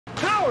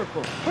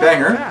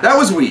Banger. That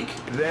was weak.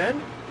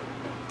 Then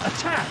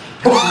attack.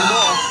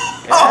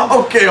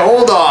 Oh, okay,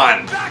 hold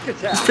on. Back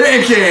attack. It's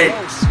Pancake.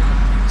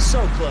 Close.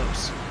 So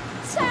close.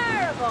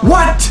 Terrible.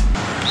 What?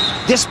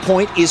 This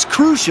point is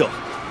crucial.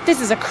 This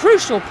is a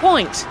crucial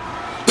point.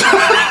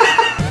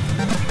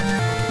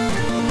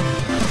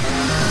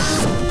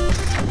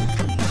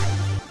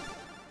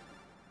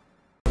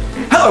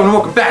 Hello and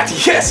welcome back to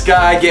Yes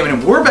Guy Gaming,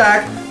 and we're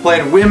back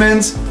playing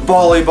Women's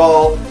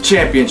Volleyball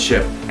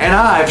Championship. And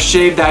I've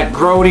shaved that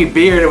grody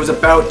beard, it was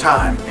about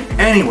time.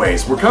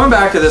 Anyways, we're coming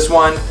back to this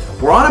one.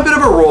 We're on a bit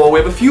of a roll, we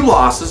have a few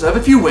losses, I have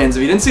a few wins.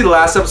 If you didn't see the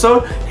last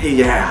episode, hey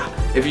yeah.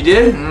 If you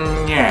did,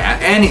 yeah.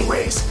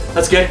 Anyways,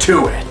 let's get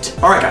to it.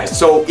 Alright guys,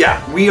 so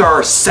yeah, we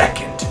are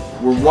second.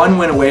 We're one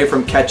win away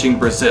from catching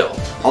Brazil.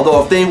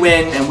 Although if they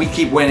win and we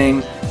keep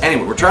winning,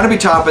 anyway, we're trying to be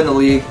top in the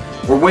league.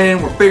 We're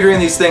winning, we're figuring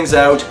these things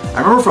out.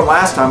 I remember from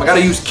last time, I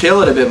gotta use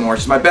Kill It a bit more.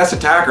 She's my best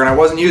attacker and I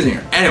wasn't using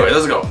her. Anyway,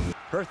 let's go.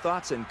 Her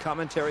thoughts and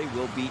commentary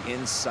will be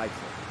insightful.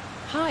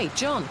 Hi,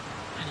 John.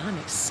 And I'm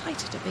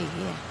excited to be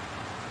here.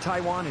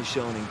 Taiwan has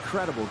shown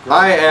incredible growth.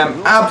 I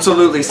am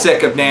absolutely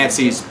sick of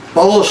Nancy's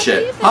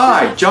bullshit.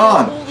 Hi,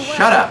 John,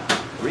 shut up.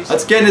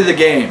 Let's get into the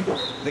game.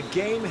 The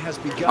game has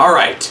begun. All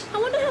right, I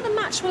wonder how the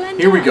match will end.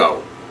 here we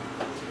go.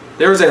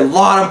 There's a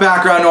lot of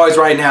background noise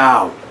right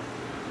now.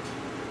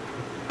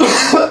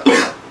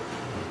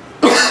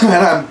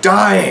 And I'm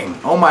dying.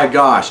 Oh my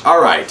gosh.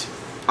 All right,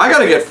 I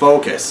gotta get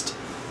focused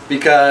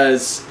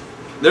because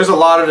there's a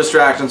lot of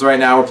distractions right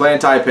now. We're playing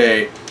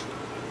Taipei.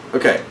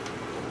 Okay,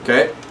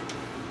 okay.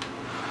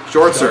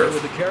 Short serve.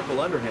 With a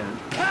careful underhand.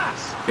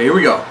 Pass. Okay, here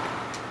we go.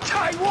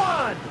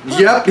 Taiwan.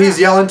 Yep, he's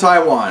yelling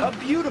Taiwan. A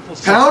beautiful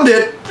Pound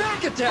it.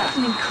 back attack.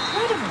 An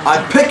incredible.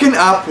 I'm picking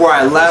up where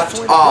I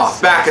left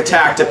off. Back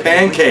attack to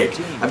Pancake.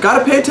 I've got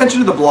to pay attention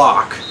to the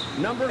block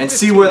and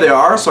see where they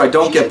are so I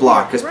don't get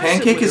blocked, because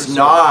Pancake is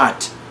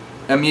not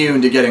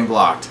immune to getting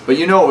blocked. But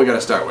you know what we got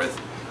to start with.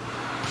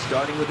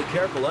 Starting with a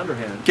careful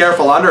underhand.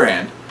 Careful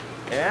underhand.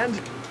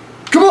 And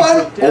Come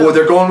on! Oh,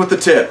 they're going with the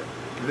tip.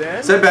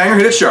 then Set banger,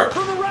 hit it sharp. to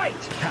the right.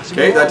 Passing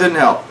Okay, that ball. didn't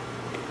help.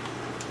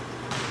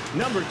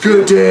 Number 2.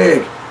 Good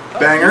dig.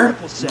 Banger.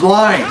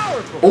 Blind.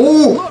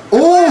 Oh!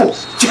 Oh!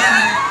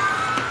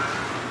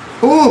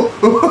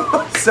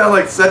 Oh! Sound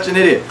like such an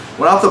idiot.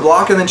 Went off the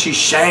block and then she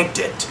shanked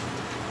it.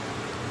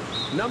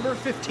 Number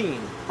 15.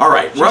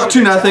 Alright, we're up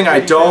 2-0. I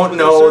don't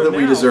know that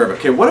we deserve it.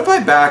 Okay, what if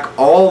I back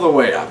all the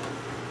way up?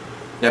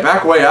 Yeah,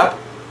 back way up.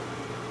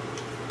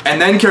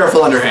 And then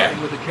careful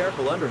underhand. With a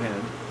careful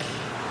underhand.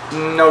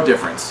 No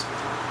difference.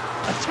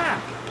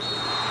 Attack.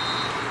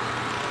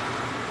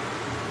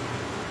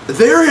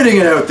 They're hitting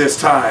it out this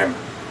time.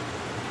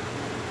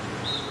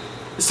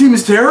 It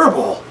seems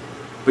terrible.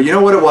 But you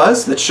know what it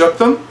was that shook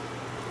them?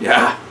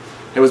 Yeah,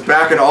 it was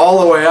backing all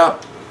the way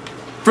up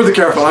for the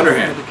careful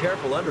underhand. With a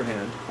careful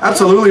underhand.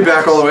 Absolutely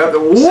back all the way up.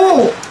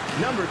 Whoa!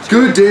 Number 2.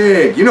 Good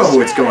dig. You know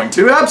who it's going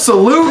to.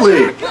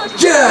 Absolutely.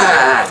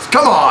 Yes!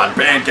 Come on,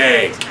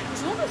 Pancake.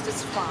 It's almost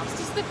as fast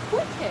as the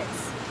quick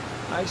hits.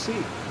 I see.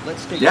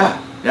 Let's take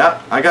Yeah,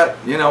 yeah. I got,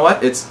 you know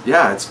what? It's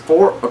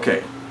 4.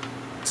 Okay.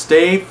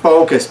 Stay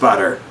focused,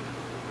 Butter.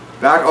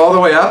 Back all the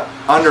way up.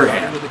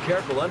 Underhand. With a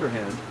careful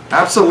underhand.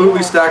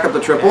 Absolutely stack up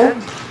the triple.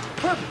 And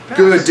perfect pass.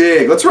 Good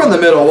dig. Let's run the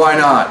middle. Why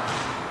not?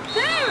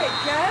 There it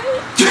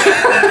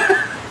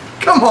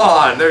goes. Come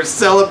on. They're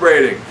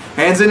celebrating.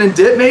 Hands in and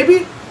dip,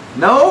 maybe?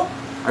 No?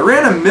 I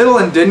ran a middle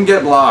and didn't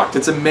get blocked.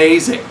 It's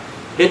amazing.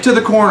 Hit to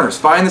the corners.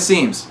 Find the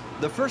seams.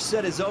 The first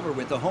set is over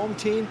with the home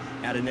team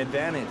at an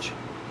advantage.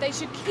 They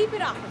should keep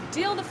it up and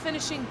deal the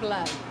finishing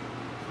blow.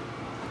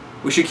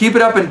 We should keep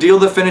it up and deal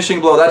the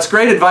finishing blow. That's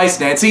great advice,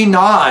 Nancy.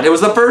 Nod. It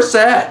was the first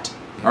set.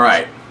 All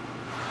right.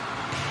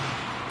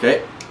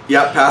 Okay.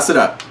 Yep, pass it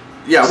up.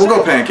 Yeah, we'll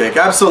go Pancake.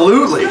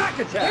 Absolutely. Back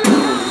attack.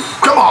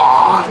 Come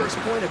on. First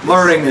point of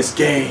Learning this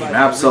game.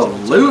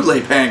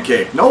 Absolutely,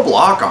 Pancake. No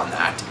block on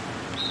that.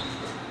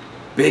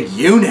 Big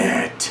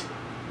unit.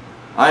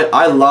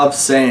 I love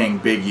saying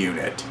big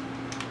unit.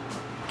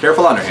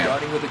 Careful underhand.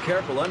 Starting with a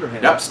careful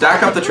underhand. Yep,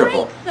 stack up the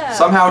triple.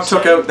 Somehow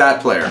took out that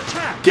player.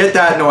 Get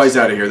that noise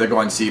out of here. They're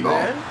going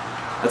C-ball.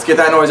 Let's get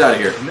that noise out of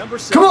here. Number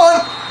 6. Come on!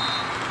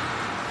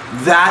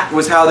 That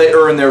was how they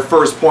earned their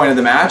first point of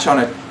the match, on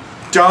a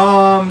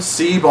dumb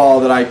C-ball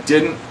that I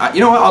didn't...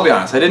 You know what? I'll be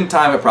honest. I didn't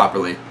time it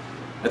properly.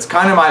 It's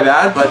kind of my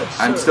bad, but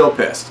I'm still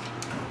pissed.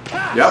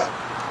 Pass.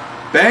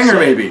 Yep. Banger,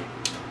 maybe.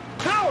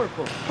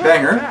 Powerful.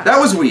 Banger. Pass. That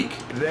was weak.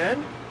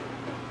 Then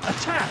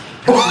attack.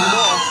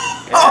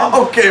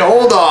 Oh, okay,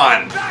 hold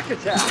on. Back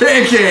attack.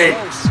 Pancake.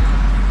 Close.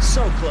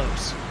 So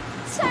close.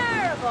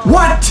 Terrible.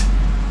 What?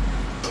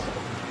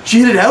 She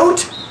hit it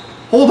out?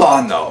 Hold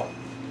on, though.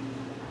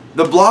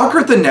 The blocker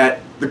at the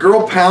net, the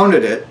girl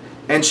pounded it,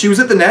 and she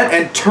was at the net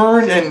and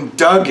turned and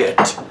dug it.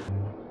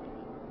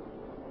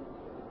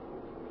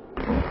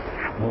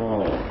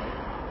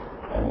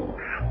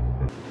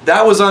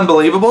 That was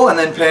unbelievable, and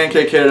then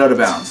Pancake hit it out of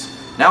bounds.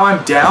 Now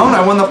I'm down.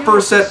 I won the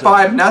first set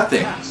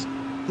 5-0.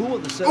 Who will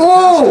the set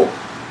Oh!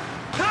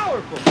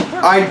 Powerful.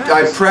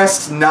 I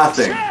pressed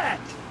nothing. Set.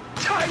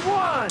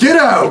 Taiwan. Get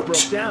out!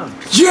 Broke down.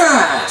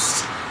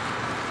 Yes!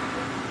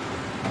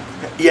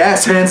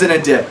 Yes, hands in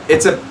and dip.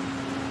 It's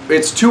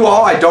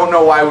 2-all. I don't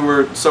know why we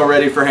were so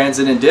ready for hands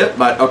in and dip,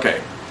 but okay.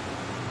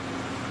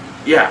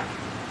 Yeah.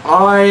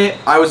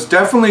 I was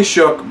definitely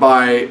shook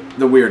by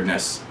the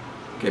weirdness.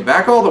 Okay,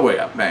 back all the way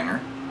up, banger.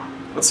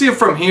 Let's see if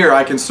from here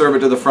I can serve it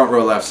to the front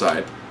row left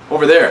side.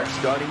 Over there.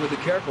 Starting with a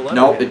careful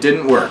underhand. Nope, it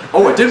didn't work.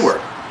 Oh, it did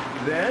work.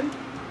 Then,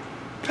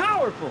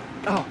 powerful.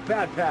 Oh,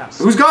 bad pass.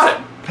 Who's got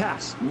it?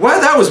 Pass. What?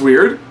 That was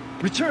weird.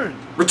 Return.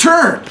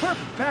 Return.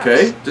 Perfect pass.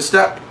 Okay, just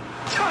step.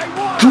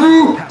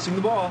 Taiwan. Passing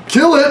the ball.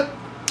 Kill it.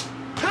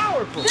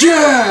 Powerful.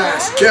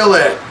 Yes, kill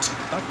it.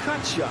 A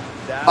cut shot.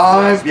 That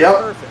was Yep.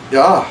 perfect.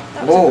 Yeah.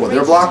 Whoa,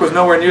 their block was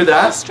nowhere near Her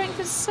that. strength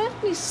is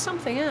certainly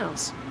something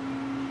else.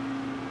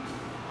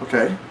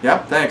 Okay.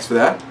 Yep. Thanks for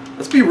that.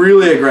 Let's be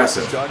really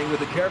aggressive. Starting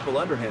with a careful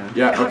underhand.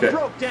 Yeah. Okay.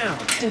 Broke down.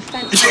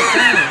 Defense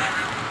down.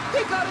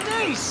 They got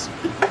an ace.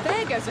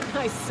 There goes a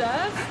nice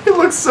serve. It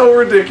looks so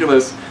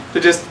ridiculous to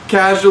just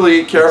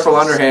casually careful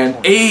underhand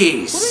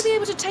ace. Will they be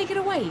able to take it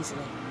away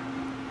easily?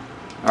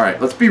 All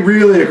right. Let's be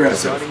really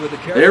aggressive. Starting with a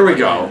careful There we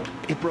go. underhand.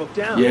 It broke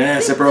down.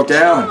 Yes, it broke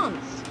down.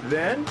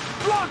 Then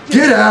blocked it.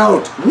 Get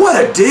out!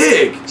 What a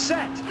dig!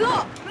 Set.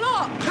 Block!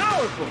 Block!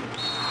 Powerful.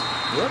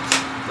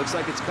 Whoops. Looks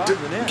like it's caught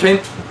in the net.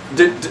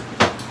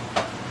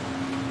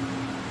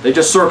 They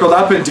just circled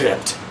up and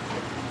dipped.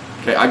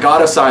 Okay, I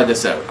gotta side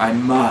this out. I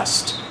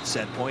must.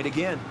 Set point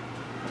again.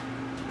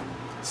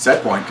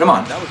 Set point, come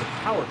on. That was a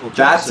powerful jump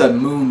That's a set.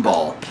 moon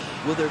ball.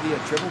 Will there be a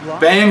triple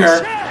block? Banger.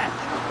 Set.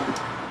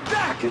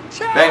 Back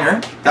attack.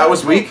 Banger. That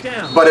was weak,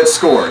 Down. but it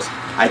scores.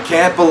 I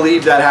can't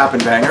believe that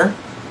happened, Banger.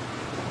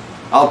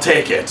 I'll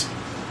take it.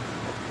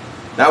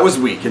 That was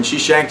weak, and she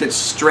shanked it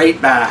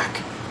straight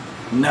back.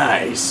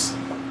 Nice.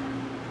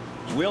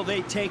 Will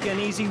they take an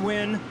easy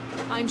win?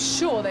 I'm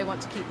sure they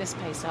want to keep this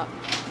pace up.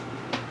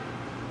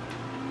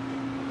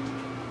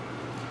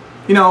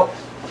 You know,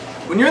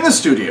 when you're in the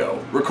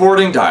studio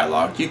recording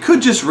dialogue, you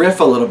could just riff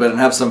a little bit and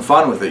have some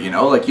fun with it, you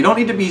know? Like, you don't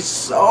need to be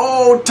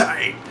so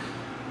tight.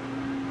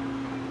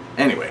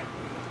 Anyway.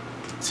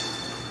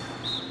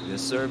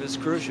 This serve is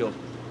crucial.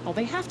 Well,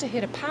 they have to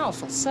hit a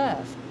powerful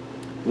serve.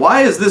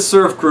 Why is this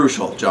serve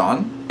crucial,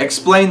 John?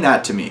 Explain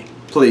that to me,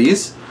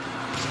 please.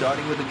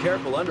 Starting with a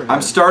careful underhand.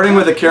 I'm starting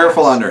with a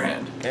careful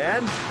underhand.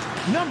 And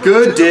number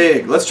Good 2.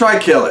 dig. Let's try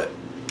kill it.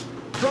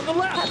 From the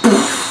left.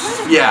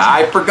 Yeah,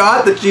 I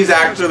forgot that she's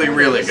actually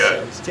really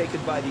good. It's taken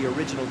by the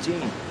original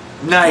team.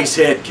 Nice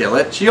hit, kill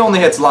it. She only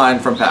hits line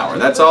from power.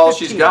 That's all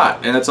she's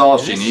got, and that's all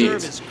she This serve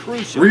needs. is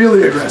crucial.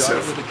 Really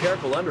aggressive. Starting with a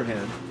careful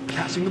underhand.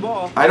 Passing the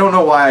ball. I don't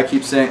know why I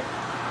keep saying...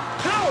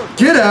 Powerful.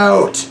 Get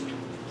out!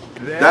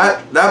 Then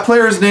That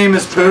player's name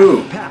is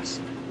Pooh. pass.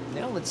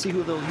 Now let's see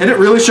who they'll Hit it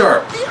really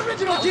sharp. The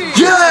original team.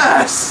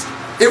 Yes!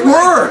 It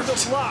worked!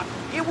 The block.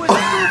 It was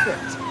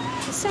perfect.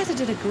 The setter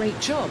did a great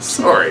job.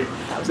 Sorry.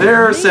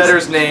 Their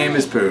setter's name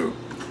is Pooh.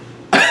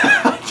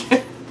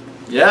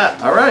 Yeah,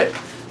 alright.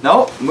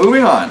 No,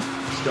 moving on.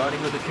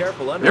 Starting with a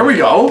careful underhand. There we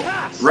go.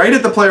 Pass. Right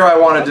at the player I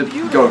wanted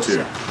to go to.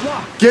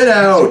 Block. Get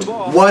out!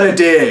 What a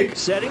dig!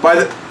 Setting. By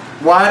the...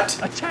 What?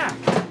 Attack.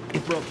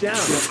 It broke down.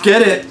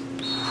 Get it.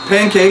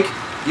 Pancake,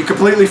 you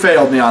completely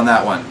failed me on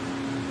that one.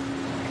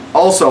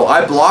 Also,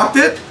 I blocked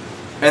it,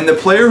 and the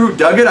player who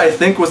dug it, I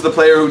think, was the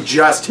player who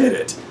just hit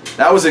it.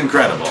 That was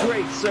incredible.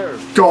 Great serve.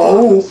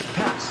 Go!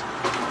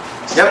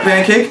 Pass. Yep,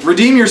 Pancake,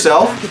 redeem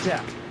yourself. Back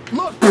attack.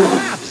 Look,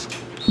 collapsed.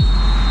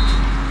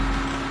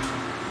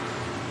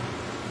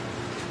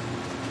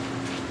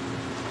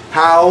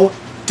 How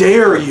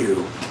dare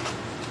you?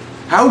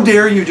 How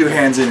dare you do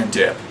hands in and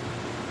dip?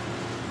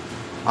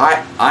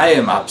 I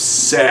am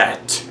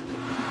upset.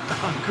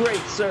 Great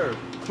serve.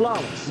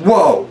 Flawless.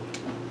 Whoa.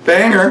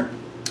 Banger.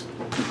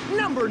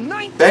 Number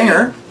 19.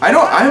 Banger.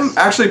 I'm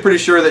actually pretty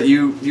sure that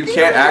you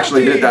can't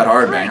actually hit it that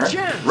hard, Banger.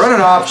 Run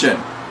an option.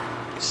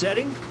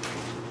 Setting.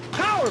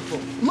 Powerful.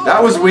 Look,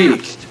 That was weak.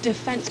 collapsed.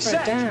 Defense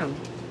Set. broke down.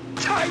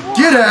 Taiwan.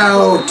 Get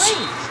out!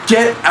 Great.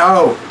 Get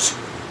out!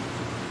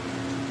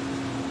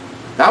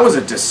 That was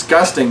a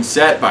disgusting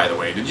set, by the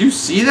way. Did you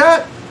see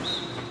that?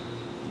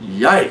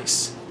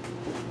 Yikes.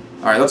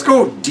 Alright, let's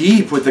go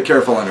deep with the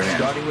careful underhand.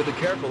 Starting with a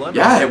careful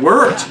underhand. Yeah, it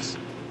worked. Pass.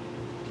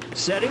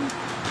 Setting.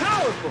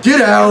 Powerful.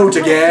 Get out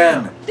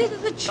again! This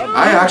is a chance.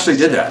 I actually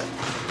did that.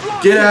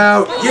 Get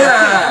out!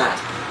 Yeah!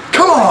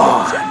 Come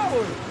on!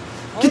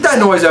 Get that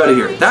noise out of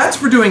here. That's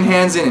for doing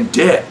hands in and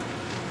dip.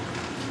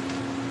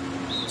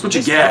 That's what you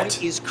This get.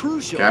 point is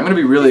crucial. Okay, I'm gonna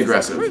be really This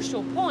is a aggressive.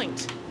 crucial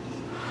point.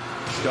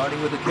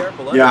 Starting with a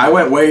careful Yeah, I underhand.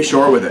 went way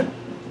short with it.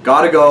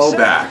 Gotta go Set.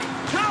 back.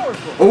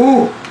 Powerful.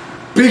 Ooh!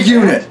 Big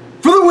unit!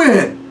 For the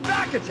win!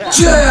 Back attack.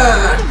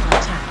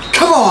 Yeah!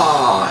 Come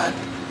on!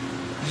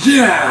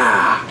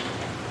 Yeah!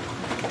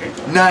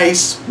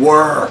 Nice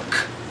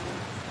work!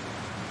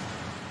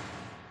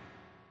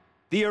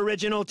 The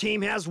original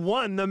team has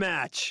won the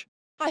match.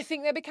 I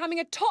think they're becoming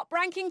a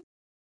top-ranking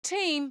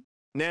team.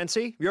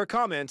 Nancy, your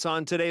comments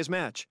on today's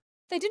match.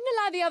 They didn't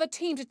allow the other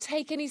team to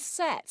take any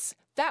sets.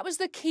 That was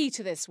the key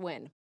to this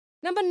win.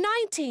 Number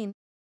 19.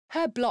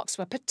 Her blocks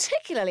were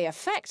particularly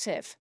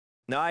effective.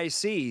 I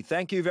see.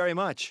 Thank you very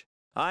much.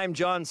 I'm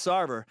John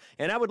Sarver,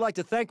 and I would like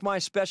to thank my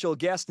special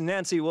guest,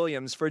 Nancy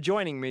Williams, for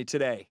joining me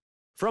today.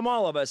 From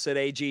all of us at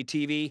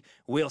AGTV,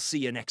 we'll see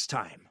you next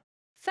time.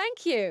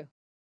 Thank you.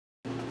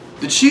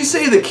 Did she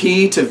say the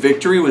key to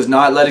victory was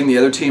not letting the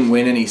other team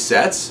win any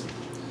sets?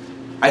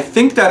 I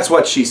think that's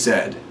what she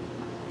said.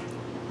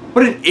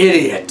 What an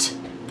idiot.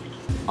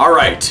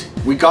 Alright,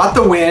 we got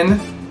the win.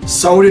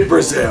 So did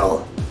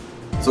Brazil.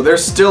 So they're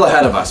still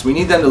ahead of us. We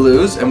need them to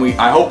lose, and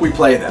I hope we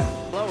play them.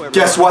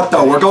 Guess what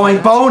though? We're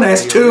going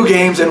bonus 2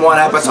 games in 1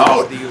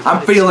 episode.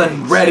 I'm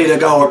feeling ready to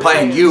go. We're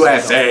playing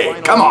USA.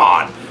 Come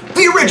on.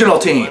 The original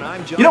team.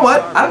 You know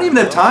what? I don't even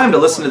have time to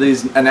listen to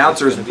these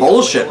announcers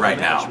bullshit right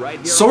now.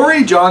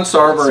 Sorry, John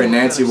Sarver and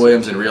Nancy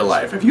Williams in real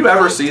life. If you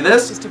ever see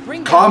this,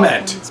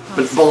 comment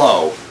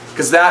below,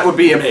 because that would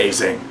be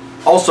amazing.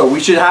 Also, we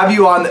should have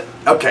you on the...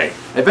 Okay,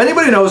 if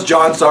anybody knows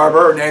John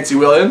Sarver or Nancy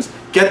Williams,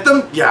 get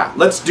them... Yeah,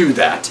 let's do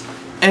that.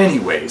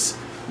 Anyways,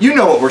 you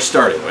know what we're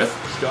starting with.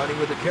 Starting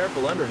with a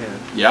careful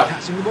underhand. Yep.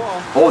 Passing the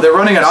ball. Oh, they're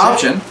running an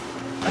option.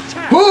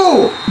 Attack.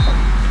 Woo!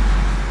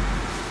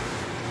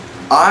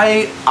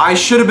 I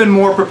should have been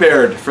more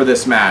prepared for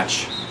this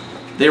match.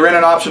 They ran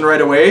an option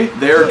right away.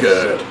 They're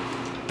good.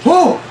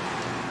 Whoa!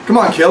 Come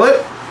on, kill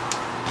it.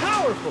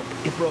 Powerful.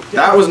 It broke down.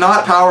 That was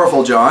not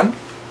powerful, John.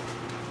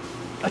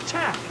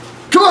 Attack.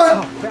 Come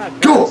on! Oh,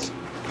 bad Go! pass.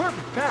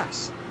 Perfect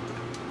pass.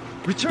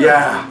 Return.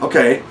 Yeah,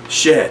 okay.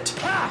 Shit.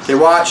 Pass. Okay,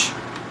 watch.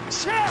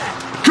 Set.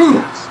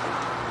 Go!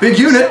 Big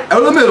unit,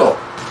 out of the middle.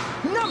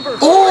 Number 14.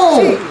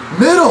 Oh!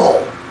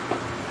 Middle!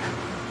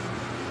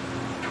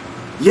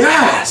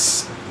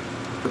 Yes!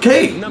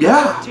 Okay,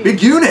 yeah, 14.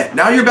 big unit.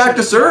 Now you're back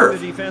to The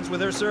serve. defense with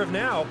their serve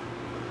now.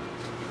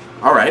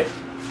 Alright.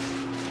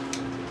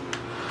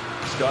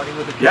 Starting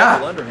with a careful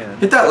Yeah. underhand.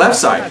 Hit that left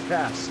side.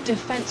 Bad pass.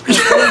 Defense.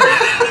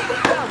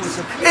 That was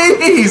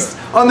a Ace!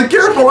 On the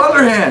careful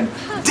underhand.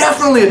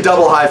 Definitely a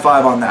double high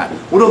five on that.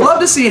 Would have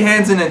loved to see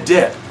hands in a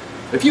dip.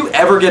 If you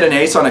ever get an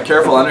ace on a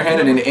careful underhand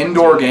in an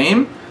indoor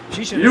game,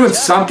 you're doing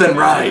something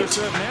right.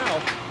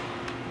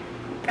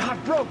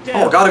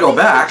 Oh, gotta go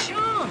back.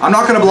 I'm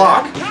not gonna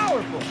block.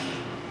 Powerful.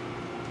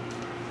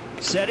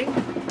 Setting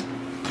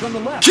from the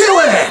left. Kill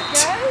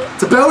it!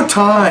 It's about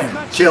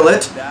time. Kill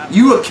it.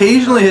 You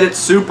occasionally hit it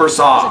super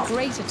soft,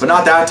 but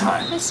not that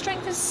time. Their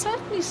strength is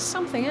certainly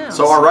something else.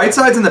 So our right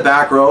side's in the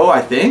back row,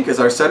 I think. Is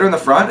our setter in the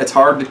front? It's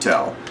hard to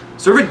tell.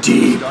 Serve it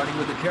deep. Starting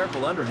with a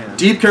careful underhand.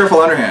 Deep, careful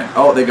underhand.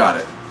 Oh, they got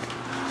it.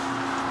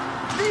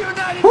 The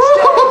United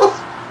Woo!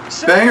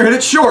 States. Banger, hit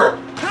it short.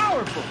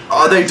 Powerful.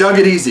 Oh, they dug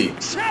it easy.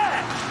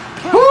 Set.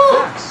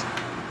 Woo! Pass.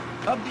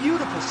 A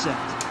beautiful set.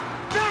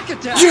 Back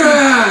attack.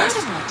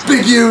 Yes!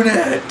 Big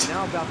unit!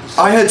 Now about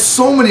the I had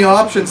so many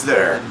options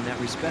there. in that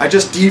respect. I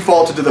just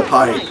defaulted to the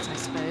pipe. Right, I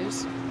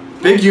suppose.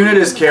 Big unit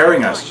is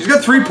carrying us. She's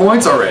got 3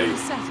 points already.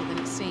 Settled than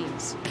it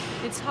seems.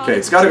 Okay,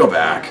 it's got to go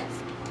back.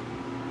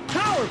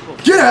 Powerful.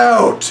 Get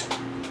out!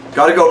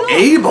 Gotta go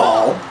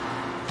A-ball.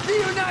 The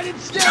United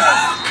States.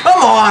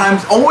 Come on, I'm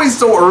always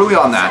so early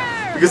on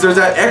that. Because there's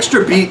that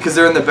extra beat because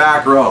they're in the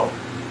back row.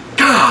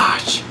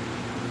 Gosh!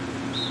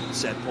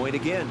 Set point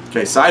again.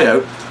 Okay, side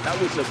out. That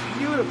was a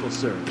beautiful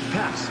serve.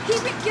 Pass.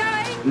 Keep it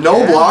going.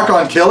 No block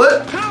on kill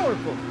it.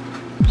 Powerful.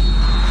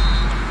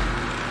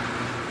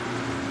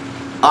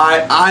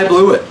 I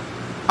blew it.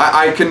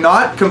 I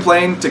cannot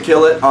complain to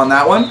kill it on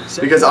that one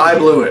because I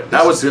blew it.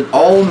 That was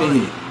all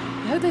me.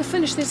 I hope they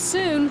finish this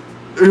soon.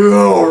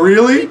 Oh,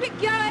 really? Keep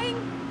it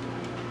going.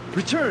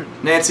 Return.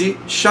 Nancy,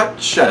 shut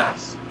up.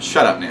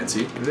 Shut up,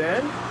 Nancy.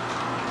 Then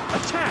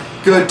attack.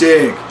 Good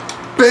dig.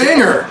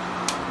 Banger!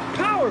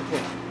 Powerful.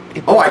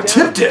 It Oh, I broke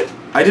down. tipped it.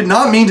 I did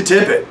not mean to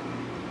tip it.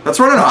 Let's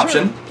run an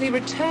option. He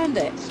returned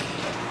it.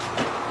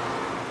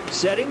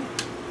 Setting.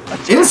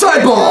 Attack.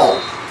 Inside ball!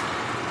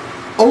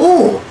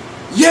 Oh,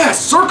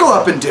 yes, circle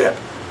up and dip.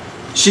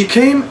 She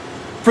came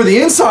for the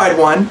inside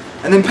one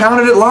and then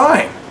pounded it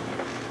line.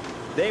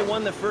 They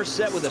won the first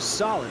set with a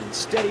solid and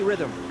steady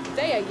rhythm.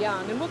 They are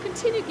young and will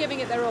continue giving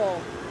it their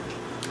all.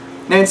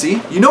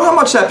 Nancy, you know how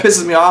much that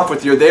pisses me off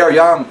with your "they are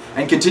young"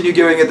 and continue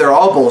giving it their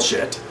all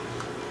bullshit.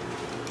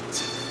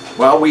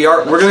 Well,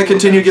 we're going to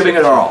continue giving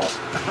it our all.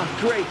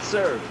 Great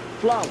serve.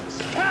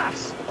 Flawless.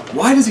 Pass.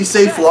 Why does he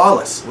say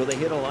flawless? Will they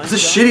hit a line? It's the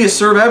shot? shittiest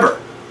serve ever.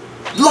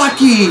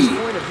 Lucky!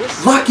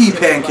 Lucky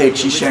pancake,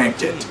 she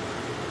shanked it.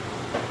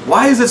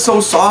 Why is it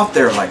so soft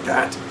there like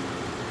that?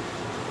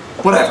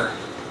 Whatever.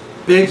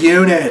 Big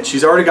unit.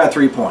 She's already got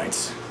 3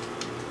 points.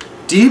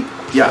 Deep?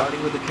 Yeah.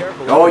 Starting with a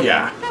careful Oh,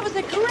 yeah. That was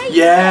a great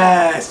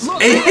Yes!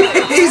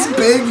 Ace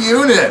big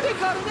unit!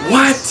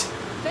 What?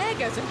 There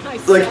goes a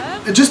nice Like,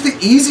 serve. just the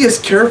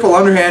easiest careful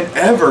underhand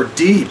ever.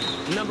 Deep.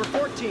 Number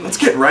 14. Let's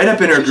get right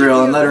up in her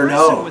grill and let her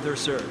know. With her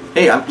serve.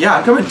 Hey,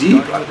 I'm coming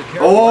deep.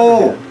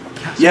 Oh!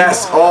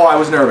 Yes. Oh, I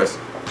was nervous.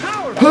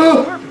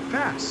 Powerful. Perfect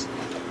pass.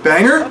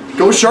 Banger?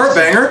 Go sharp,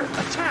 banger.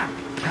 Attack.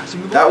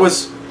 Passing the ball. That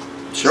was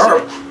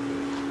sharp.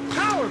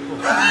 Powerful.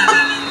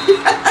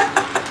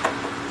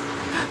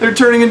 They're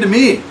turning into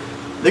me.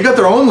 They got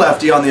their own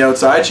lefty on the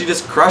outside. She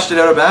just crushed it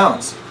out of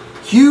bounds.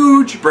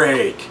 Huge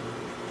break.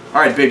 All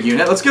right, big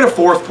unit. Let's get a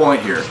 4th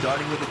point here.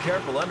 Starting with a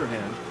careful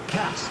underhand.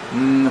 Pass.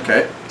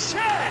 Okay.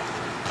 Set.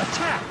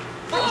 Attack.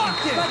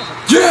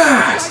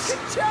 Yes!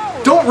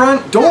 Don't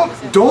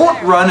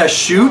run a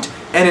shoot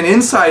and an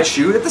inside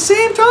shoot at the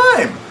same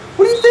time.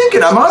 What are you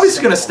thinking? I'm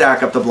obviously going to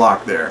stack up the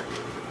block there.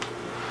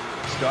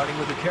 Starting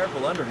with a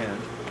careful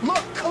underhand.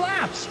 Look,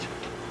 collapsed.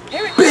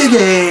 Big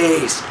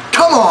ace!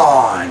 Come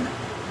on!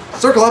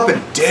 Circle up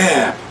and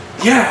dip.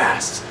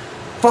 Yes!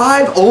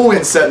 5-0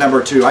 in set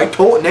number 2.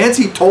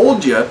 Nancy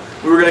told you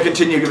we were going to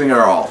continue giving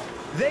our all.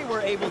 They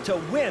were able to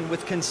win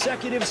with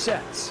consecutive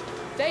sets.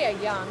 They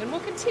are young and will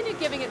continue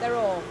giving it their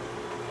all.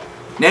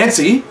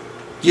 Nancy,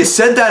 you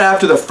said that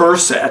after the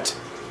first set.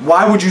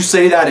 Why would you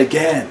say that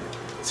again?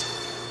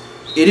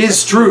 It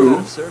is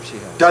true.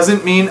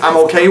 Doesn't mean I'm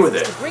okay with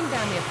it. Bring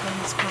down the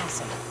opponent's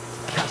passer.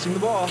 Passing the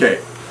ball.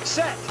 Okay.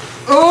 Set.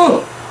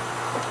 Oh!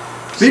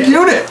 Big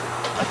unit!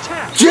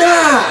 Attack.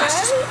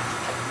 Yes!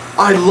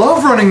 I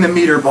love running the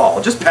meter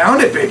ball. Just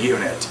pound it, big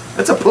unit.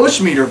 That's a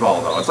push meter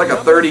ball, though. It's like a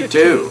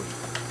 32.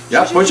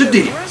 Yep, push it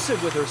deep.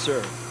 Aggressive with her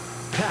serve.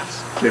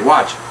 Pass. Okay,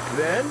 watch.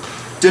 Then.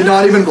 Did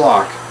not even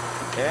block.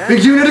 And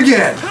Big unit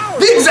again.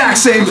 The exact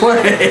same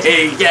play.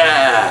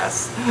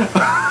 Yes.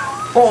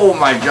 Oh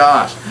my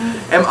gosh.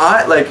 Am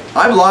I, like,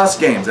 I've lost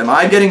games. Am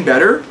I getting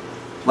better?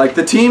 Like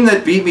the team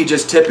that beat me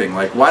just tipping.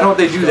 Like, why don't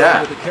they do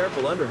that? With a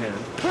careful underhand.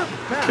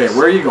 Okay,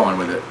 where are you going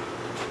with it?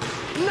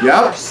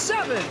 Number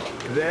 7.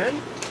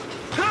 Then.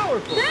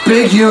 Powerful.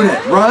 Big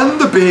unit. Run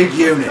the big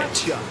unit.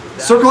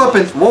 Circle up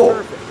and,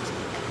 whoa.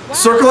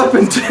 Circle up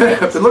and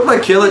dip. It looked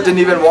like Kill It didn't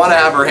even want to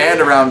have her hand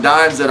around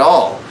Dimes at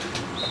all.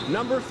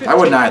 Number 15. I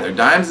wouldn't either.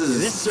 Dimes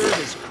This serve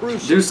is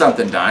crucial. do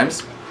something,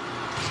 Dimes.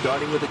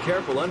 Starting with a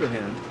careful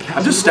underhand.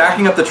 I'm just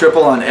stacking up the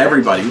triple on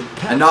everybody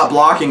and not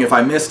blocking if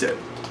I missed it.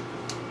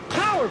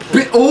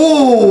 Powerful.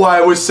 Oh,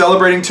 I was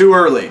celebrating too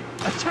early.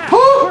 Attack.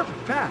 Oh.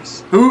 Perfect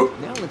pass. Who?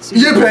 Now let's see.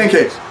 Yeah,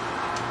 pancakes.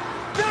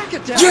 Back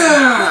it down.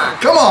 Yeah,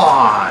 come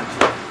on.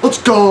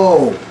 Let's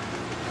go.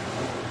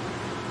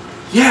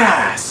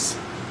 Yes.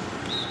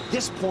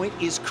 This point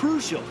is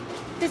crucial.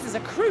 This is a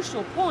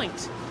crucial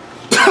point.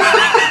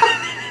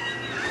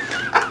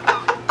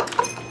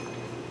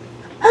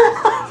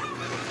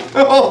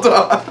 Hold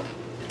on.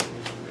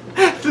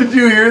 Did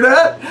you hear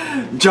that?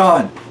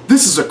 John,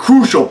 this is a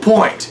crucial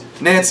point.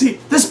 Nancy,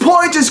 this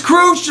point is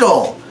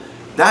crucial.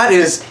 That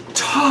is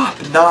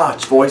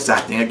top-notch voice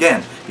acting. Again,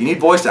 if you need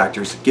voice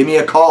actors, give me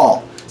a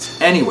call.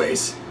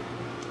 Anyways,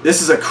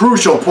 this is a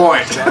crucial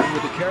point. Starting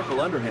with a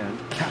careful underhand.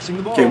 Passing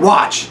the ball. Okay,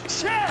 watch.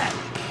 Set.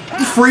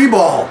 Free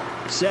ball.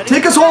 Setting.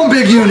 Take us home,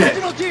 big unit.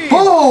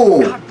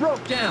 Oh! Got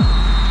broke down.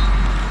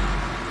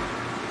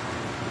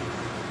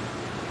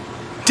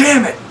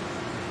 Damn it.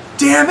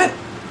 Damn it.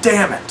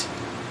 Damn it.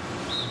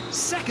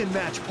 Second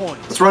match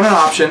point. Let's run an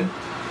option.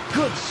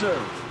 Good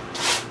serve.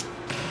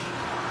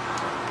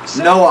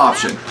 No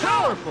option.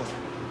 Powerful.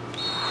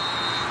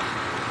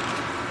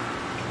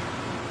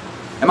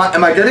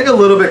 Am I getting a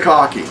little bit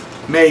cocky?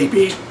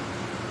 Maybe.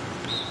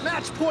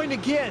 Match point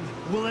again.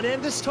 Will it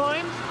end this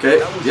time? Okay.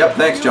 That was Yep. a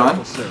Thanks, John.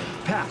 beautiful serve.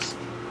 Pass.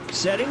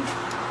 Setting.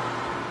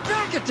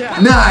 Back it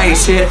down.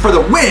 Nice hit for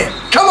the win.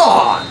 Come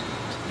on.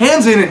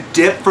 Hands in and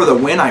dip for the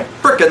win. I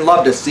frickin'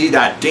 love to see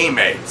that,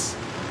 teammates.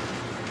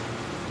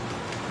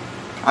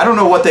 I don't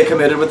know what they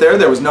committed with there.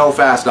 There was no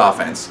fast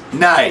offense.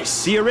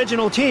 Nice. The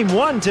original team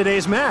won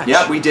today's match.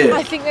 Yep, we did.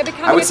 I think they're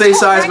becoming I would a say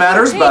size top-ranked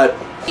matters, team. but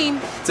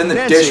it's in the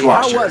Nancy,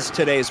 dishwasher. how was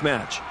today's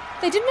match?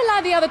 They didn't allow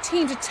the other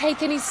team to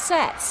take any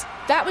sets.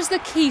 That was the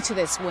key to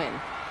this win.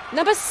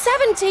 Number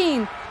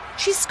 17.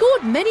 She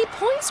scored many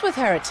points with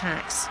her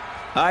attacks.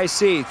 I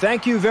see.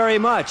 Thank you very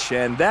much.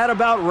 And that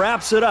about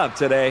wraps it up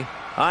today.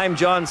 I'm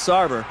John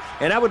Sarver,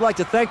 and I would like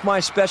to thank my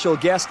special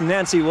guest,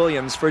 Nancy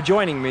Williams, for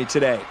joining me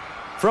today.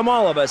 From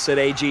all of us at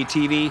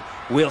AGTV,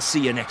 we'll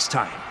see you next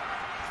time.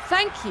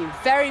 Thank you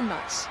very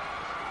much.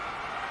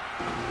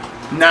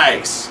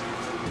 Nice.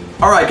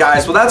 All right,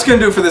 guys. Well, that's going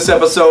to do it for this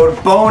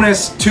episode.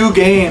 Bonus 2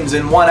 games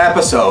in 1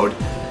 episode.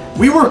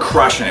 We were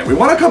crushing it. We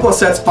won a couple of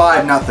sets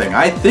 5-0.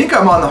 I think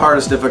I'm on the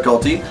hardest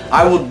difficulty.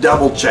 I will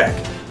double check.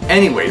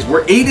 Anyways,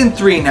 we're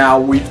 8-3 now.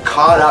 We've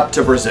caught up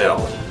to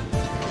Brazil.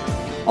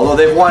 Although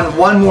they've won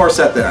 1 more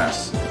set than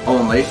us,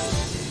 only.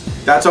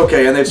 That's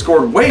okay, and they've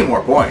scored way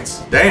more points.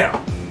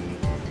 Damn.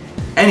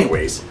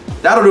 Anyways,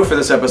 that'll do it for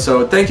this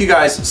episode. Thank you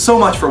guys so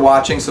much for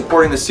watching,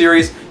 supporting the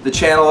series, the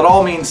channel. It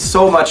all means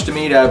so much to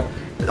me to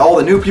have all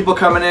the new people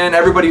coming in,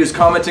 everybody who's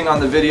commenting on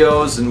the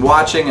videos and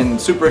watching and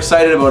super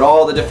excited about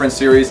all the different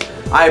series.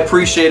 I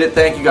appreciate it.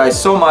 Thank you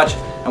guys so much,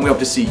 and we hope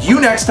to see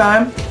you next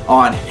time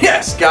on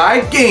Yes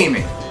Guy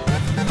Gaming.